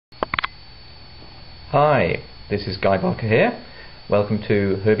Hi, this is Guy Barker here. Welcome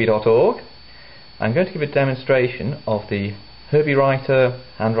to Herbi.org. I'm going to give a demonstration of the Herbi Writer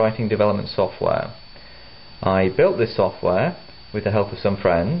handwriting development software. I built this software with the help of some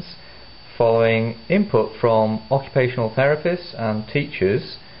friends following input from occupational therapists and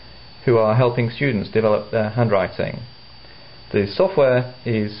teachers who are helping students develop their handwriting. The software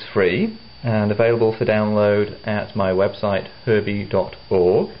is free and available for download at my website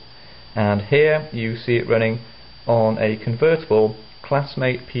Herbi.org. And here you see it running on a convertible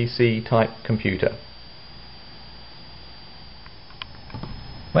Classmate PC type computer.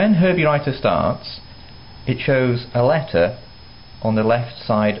 When Herbi Writer starts, it shows a letter on the left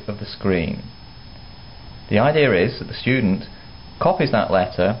side of the screen. The idea is that the student copies that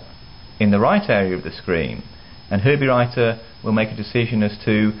letter in the right area of the screen, and Herbi Writer will make a decision as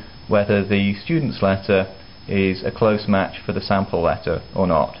to whether the student's letter is a close match for the sample letter or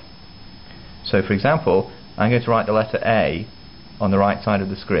not. So for example, I'm going to write the letter A on the right side of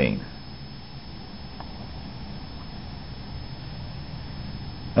the screen.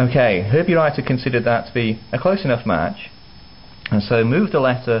 Okay, Herbi Writer considered that to be a close enough match, and so moved the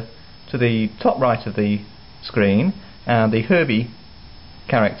letter to the top right of the screen, and the Herbi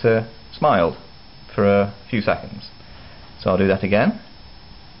character smiled for a few seconds. So I'll do that again.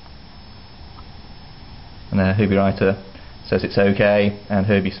 And then Herbi Writer says it's okay, and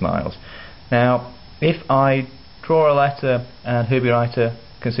Herbi smiles. Now, if I draw a letter and Herbi Writer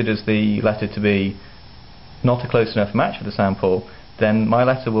considers the letter to be not a close enough match for the sample, then my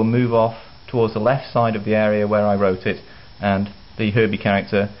letter will move off towards the left side of the area where I wrote it, and the Herbi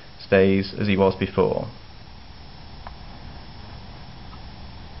character stays as he was before.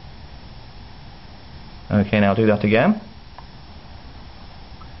 Okay, now I'll do that again.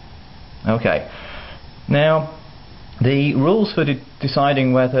 Okay. Now, the rules for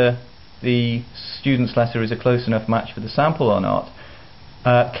deciding whether the student's letter is a close enough match for the sample or not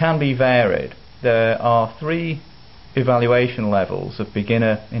can be varied. There are 3 evaluation levels of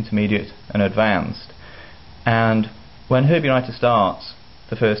beginner, intermediate and advanced, and when Herbi Writer starts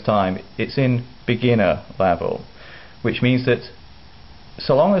the first time, it's in beginner level, which means that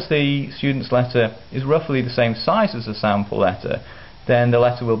so long as the student's letter is roughly the same size as the sample letter, then the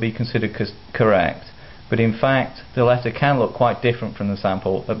letter will be considered correct. But in fact, the letter can look quite different from the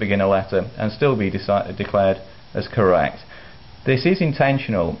sample at beginner letter and still be declared as correct. This is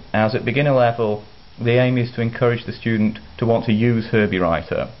intentional, as at beginner level the aim is to encourage the student to want to use Herbi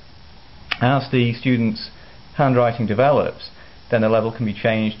Writer. As the student's handwriting develops, then the level can be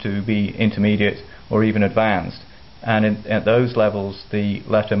changed to be intermediate or even advanced, and at those levels the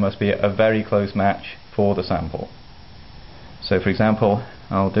letter must be a very close match for the sample. So for example,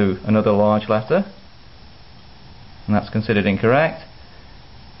 I'll do another large letter, and that's considered incorrect,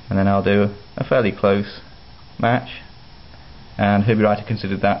 and then I'll do a fairly close match, and Herbi Writer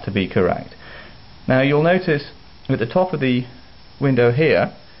considered that to be correct. Now you'll notice at the top of the window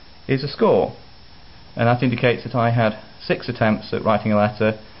here is a score, and that indicates that I had 6 attempts at writing a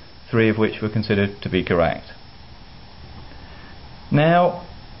letter, 3 of which were considered to be correct. Now,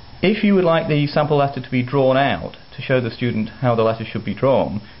 if you would like the sample letter to be drawn out to show the student how the letter should be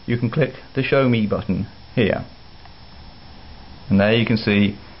drawn, you can click the Show Me button here. And there you can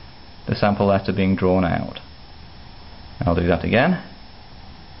see the sample letter being drawn out. I'll do that again.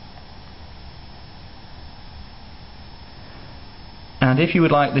 And if you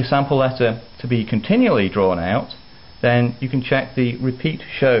would like the sample letter to be continually drawn out, then you can check the Repeat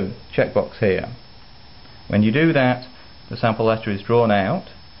Show checkbox here. When you do that, the sample letter is drawn out,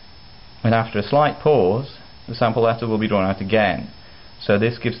 and after a slight pause, the sample letter will be drawn out again. So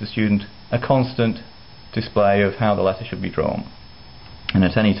this gives the student a constant display of how the letter should be drawn. And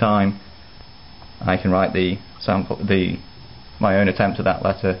at any time I can write my own attempt at that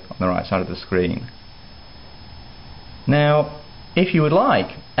letter on the right side of the screen. Now, if you would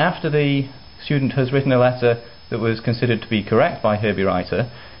like, after the student has written a letter that was considered to be correct by Herbi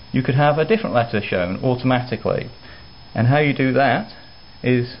Writer, you could have a different letter shown automatically. And how you do that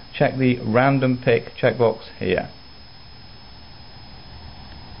is check the Random Pick checkbox here.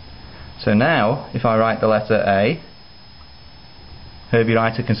 So now, if I write the letter A, Herbi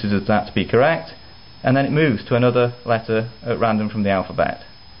Writer considers that to be correct, and then it moves to another letter at random from the alphabet.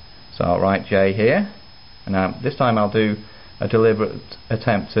 So I'll write J here, and now this time I'll do a deliberate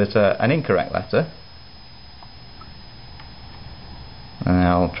attempt at an incorrect letter, and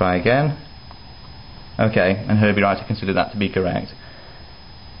I'll try again. Okay, and Herbi Writer considered that to be correct.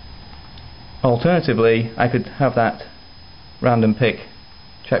 Alternatively, I could have that random pick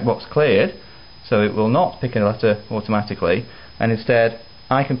checkbox cleared, so it will not pick a letter automatically, and instead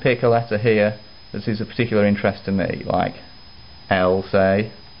I can pick a letter here that is of particular interest to me, like L,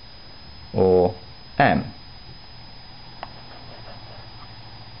 say, or M.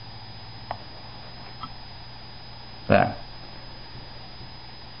 There.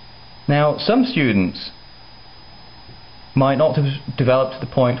 Now, some students might not have developed to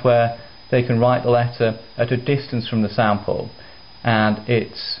the point where they can write the letter at a distance from the sample, and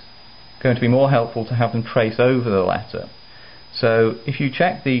it's going to be more helpful to have them trace over the letter. So if you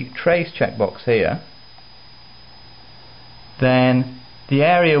check the trace checkbox here, then the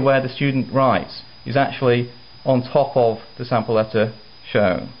area where the student writes is actually on top of the sample letter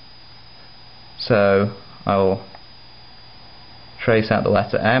shown. So I will trace out the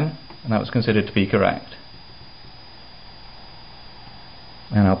letter M, and that was considered to be correct.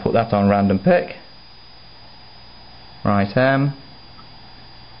 And I'll put that on random pick. Write M.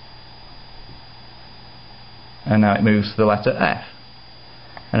 And now it moves to the letter F.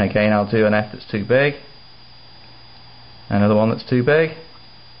 And again I'll do an F that's too big, another one that's too big,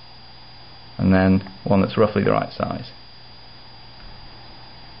 and then one that's roughly the right size.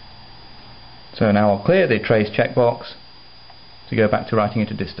 So now I'll clear the trace checkbox to go back to writing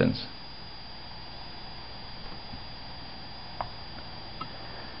at a distance.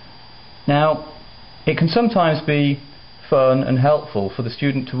 Now, it can sometimes be fun and helpful for the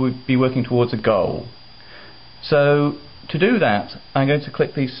student to be working towards a goal. So to do that, I'm going to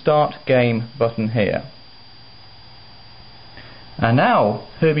click the Start Game button here. And now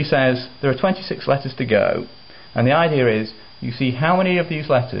Herbi says there are 26 letters to go, and the idea is you see how many of these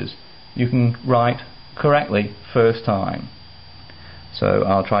letters you can write correctly first time. So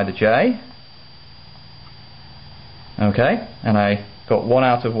I'll try the J. Okay, and I got 1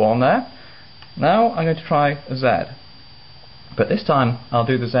 out of 1 there. Now I'm going to try a Z, but this time I'll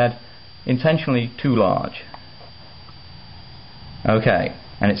do the Z intentionally too large. Okay,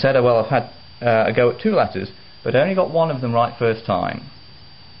 and it said, oh, well, I've had a go at 2 letters, but I only got 1 of them right first time.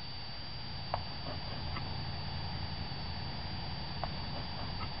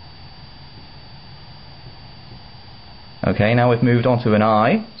 Okay, now we've moved on to an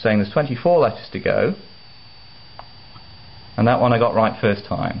I, saying there's 24 letters to go, and that one I got right first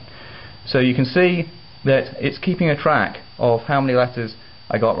time. So you can see that it's keeping a track of how many letters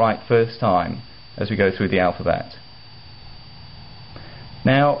I got right first time as we go through the alphabet.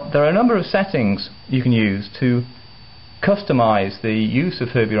 Now, there are a number of settings you can use to customize the use of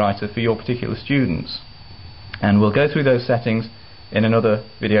Herbi Writer for your particular students, and we'll go through those settings in another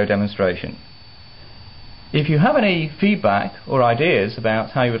video demonstration. If you have any feedback or ideas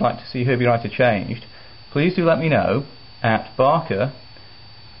about how you would like to see Herbi Writer changed, please do let me know at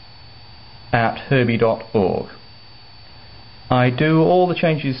barker@herbi.org. I do all the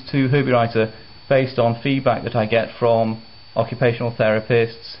changes to Herbi Writer based on feedback that I get from occupational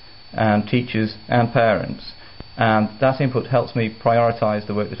therapists and teachers and parents, and that input helps me prioritize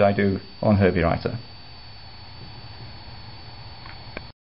the work that I do on Herbi Writer.